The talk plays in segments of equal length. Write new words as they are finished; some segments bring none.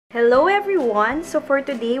Hello everyone! So for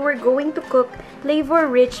today, we're going to cook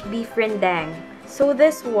flavor-rich beef rendang. So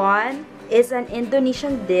this one is an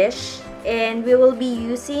Indonesian dish and we will be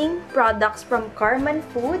using products from Carmen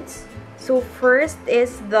Foods. So first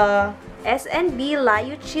is the S&B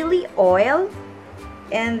La-yu Chili Oil.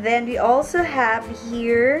 And then we also have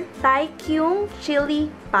here Tae-Kyung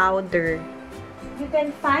chili powder. You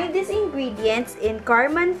can find these ingredients in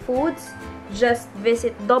Carmen Foods. Just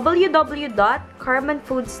visit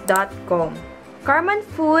www.carmenfoods.com. Carmen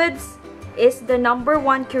Foods is the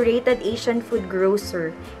 #1 curated Asian food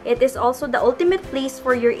grocer. It is also the ultimate place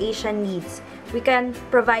for your Asian needs. We can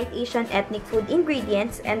provide Asian ethnic food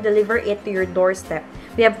ingredients and deliver it to your doorstep.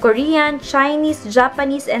 We have Korean, Chinese,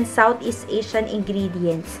 Japanese, and Southeast Asian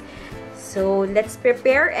ingredients. So let's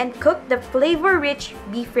prepare and cook the flavor-rich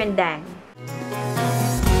beef rendang.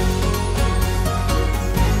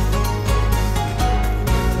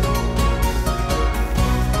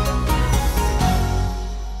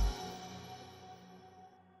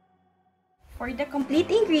 For the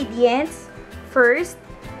complete ingredients, first,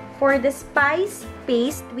 for the spice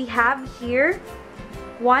paste, we have here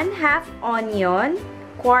 1/2 onion,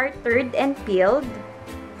 quartered and peeled,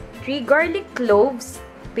 3 garlic cloves,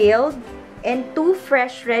 peeled, and 2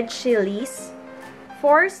 fresh red chilies,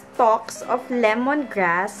 4 stalks of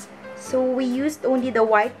lemongrass, so we used only the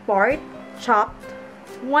white part, chopped,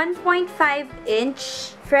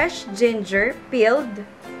 1.5-inch fresh ginger, peeled.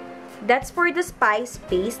 That's for the spice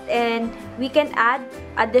paste, and we can add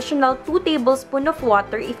additional 2 tablespoons of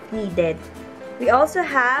water if needed. We also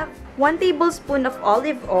have 1 tablespoon of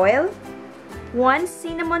olive oil, 1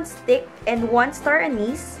 cinnamon stick and 1 star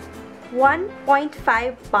anise,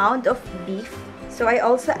 1.5 pound of beef. So I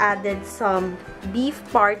also added some beef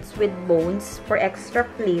parts with bones for extra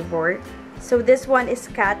flavor. So this one is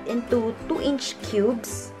cut into 2-inch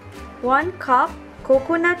cubes, 1 cup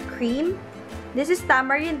coconut cream. This is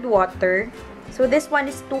tamarind water. So this one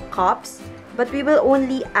is 2 cups, but we will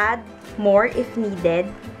only add more if needed.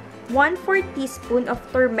 1/4 teaspoon of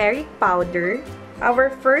turmeric powder.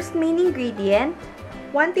 Our first main ingredient,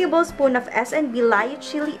 1 tablespoon of S&B La-yu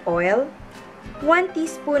Chili Oil, 1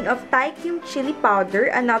 teaspoon of Tae-Kyung chili powder,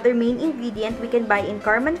 another main ingredient we can buy in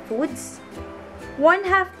Carmen Foods,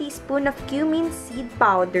 1/2 teaspoon of cumin seed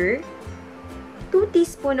powder, 2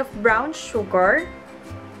 teaspoon of brown sugar,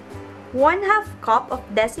 1/2 cup of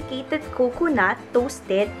desiccated coconut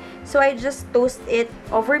toasted, so I just toast it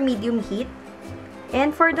over medium heat.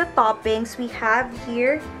 And for the toppings, we have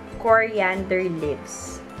here coriander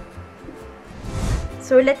leaves.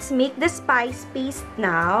 So let's make the spice paste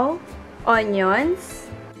now.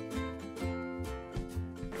 Onions,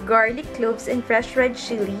 garlic cloves and fresh red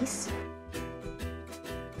chilies,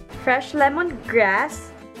 fresh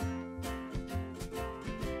lemongrass,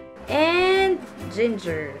 and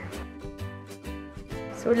ginger.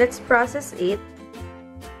 So let's process it.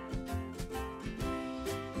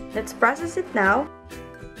 Let's process it now.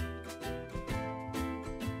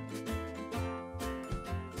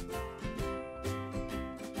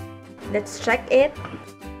 Let's check it.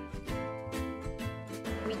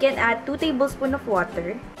 We can add 2 tablespoons of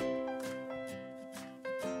water.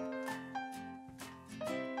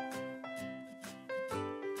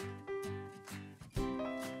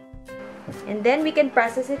 And then we can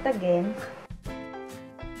process it again.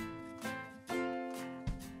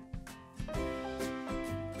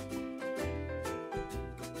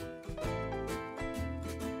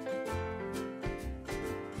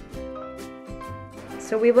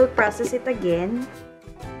 So we will process it again.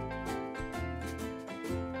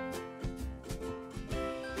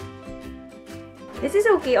 This is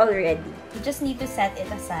okay already. You just need to set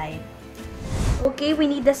it aside. Okay,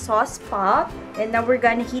 we need the sauce pot. And now we're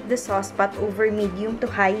gonna heat the sauce pot over medium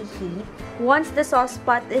to high heat. Once the sauce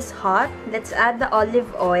pot is hot, let's add the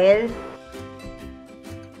olive oil.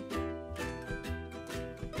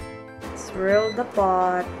 Swirl the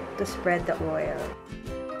pot to spread the oil.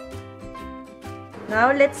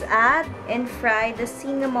 Now, let's add and fry the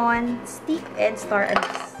cinnamon stick and star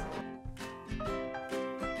anise.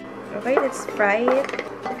 Okay, let's fry it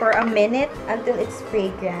for a minute until it's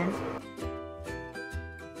fragrant.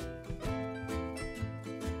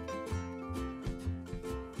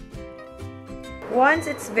 Once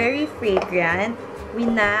it's very fragrant, we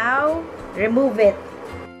now remove it.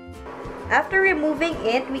 After removing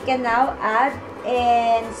it, we can now add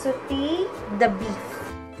and saute the beef.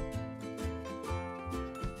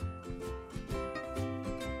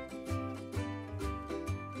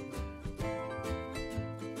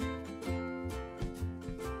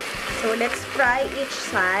 So let's fry each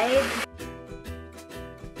side.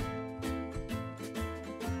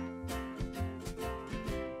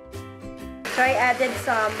 So I added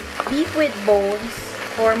some beef with bones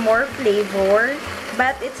for more flavor.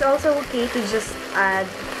 But it's also okay to just add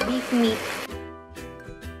beef meat.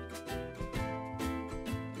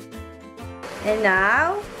 And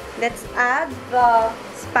now, let's add the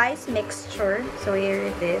spice mixture. So here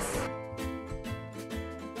it is.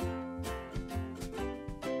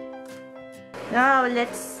 Now,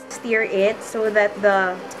 let's stir it so that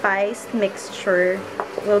the spice mixture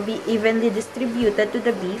will be evenly distributed to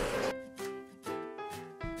the beef.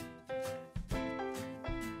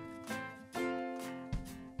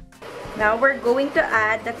 Now, we're going to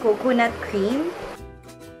add the coconut cream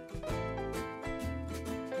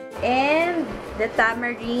and the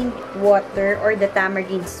tamarind water or the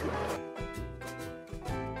tamarind soup.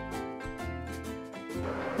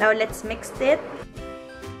 Now, let's mix it.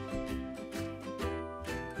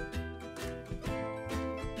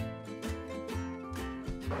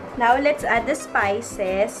 Now, let's add the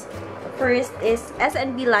spices. First is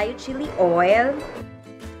S&B La-yu Chili Oil.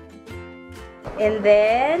 And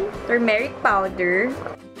then, turmeric powder.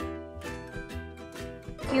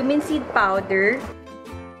 Cumin seed powder.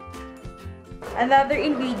 Another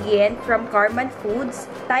ingredient from Carmen Foods,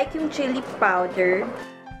 Tae-Kyung chili powder.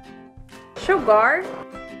 Sugar.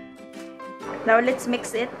 Now, let's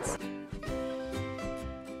mix it.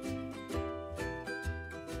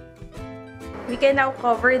 We can now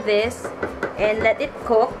cover this and let it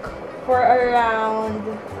cook for around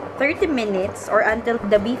 30 minutes or until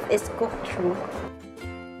the beef is cooked through.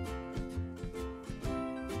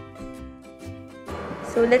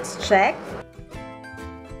 So let's check.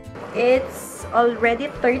 It's already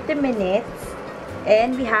 30 minutes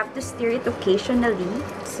and we have to stir it occasionally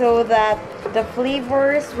so that the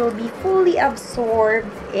flavors will be fully absorbed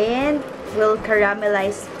and will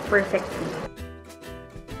caramelize perfectly.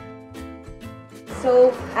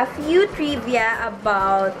 So, a few trivia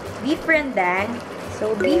about beef rendang.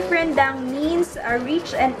 So, beef rendang means a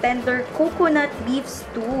rich and tender coconut beef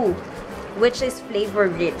stew, which is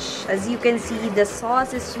flavor-rich. As you can see, the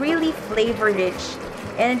sauce is really flavor-rich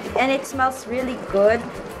and it smells really good.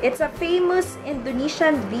 It's a famous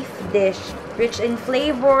Indonesian beef dish, rich in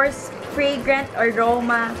flavors, fragrant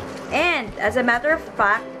aroma, and as a matter of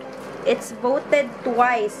fact, it's voted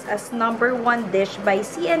twice as #1 dish by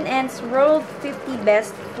CNN's World 50 Best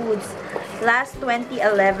Foods last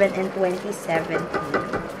 2011 and 2017.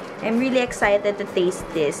 I'm really excited to taste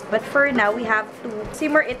this. But for now, we have to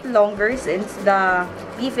simmer it longer since the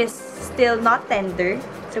beef is still not tender.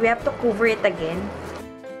 So we have to cover it again.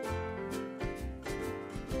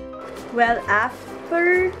 Well,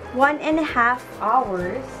 after 1.5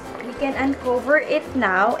 hours, we can uncover it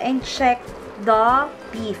now and check the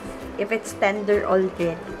beef if it's tender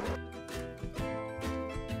already.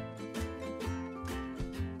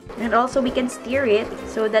 And also we can stir it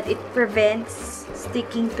so that it prevents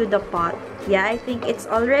sticking to the pot. Yeah, I think it's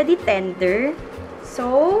already tender.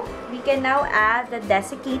 So we can now add the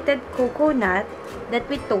desiccated coconut that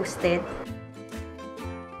we toasted.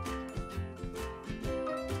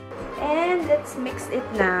 And let's mix it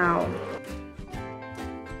now.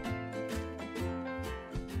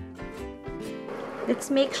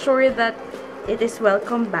 Let's make sure that it is well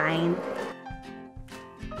combined.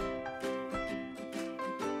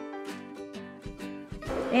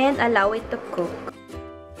 And allow it to cook.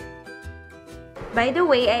 By the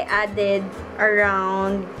way, I added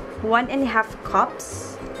around 1.5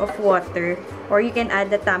 cups of water, or you can add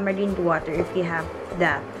the tamarind water if you have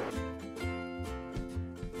that.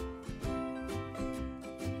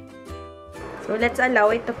 So let's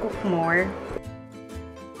allow it to cook more.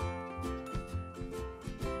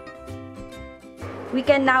 We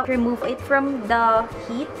can now remove it from the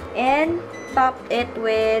heat and top it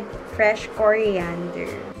with fresh coriander.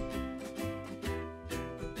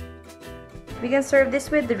 We can serve this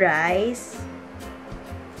with rice.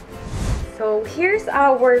 So here's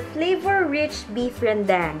our flavor-rich beef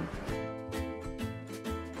rendang.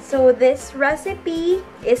 So this recipe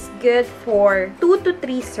is good for 2 to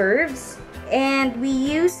 3 serves. And we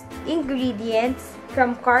used ingredients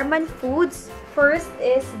from Carmen Foods. First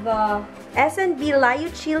is the S&B La-yu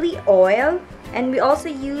Chili Oil, and we also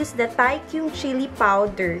use the Tae-Kyung chili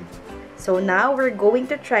powder. So now we're going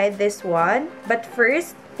to try this one. But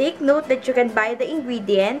first, take note that you can buy the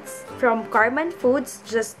ingredients from Carmen Foods.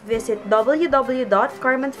 Just visit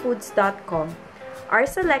www.carmenfoods.com. Our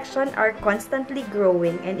selection are constantly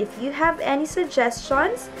growing, and if you have any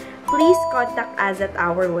suggestions, please contact us at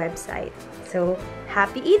our website. So,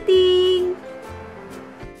 happy eating!